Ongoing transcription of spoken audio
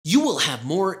you will have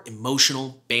more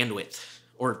emotional bandwidth,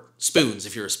 or spoons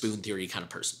if you're a spoon theory kind of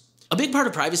person. A big part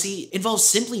of privacy involves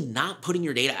simply not putting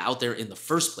your data out there in the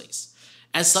first place.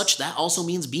 As such, that also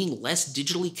means being less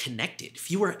digitally connected,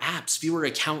 fewer apps, fewer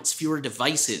accounts, fewer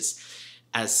devices.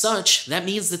 As such, that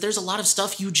means that there's a lot of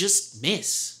stuff you just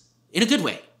miss. In a good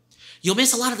way. You'll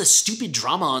miss a lot of the stupid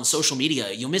drama on social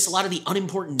media. You'll miss a lot of the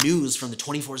unimportant news from the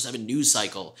 24/7 news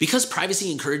cycle. Because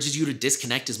privacy encourages you to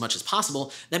disconnect as much as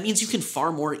possible, that means you can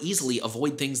far more easily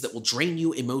avoid things that will drain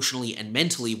you emotionally and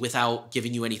mentally without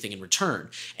giving you anything in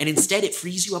return. And instead, it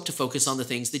frees you up to focus on the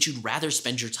things that you'd rather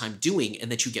spend your time doing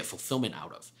and that you get fulfillment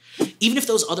out of. Even if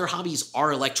those other hobbies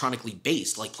are electronically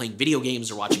based, like playing video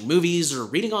games or watching movies or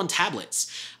reading on tablets,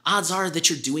 odds are that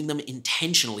you're doing them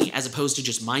intentionally as opposed to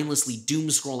just mindlessly doom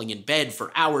scrolling in bed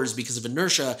for hours because of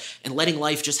inertia and letting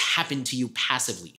life just happen to you passively.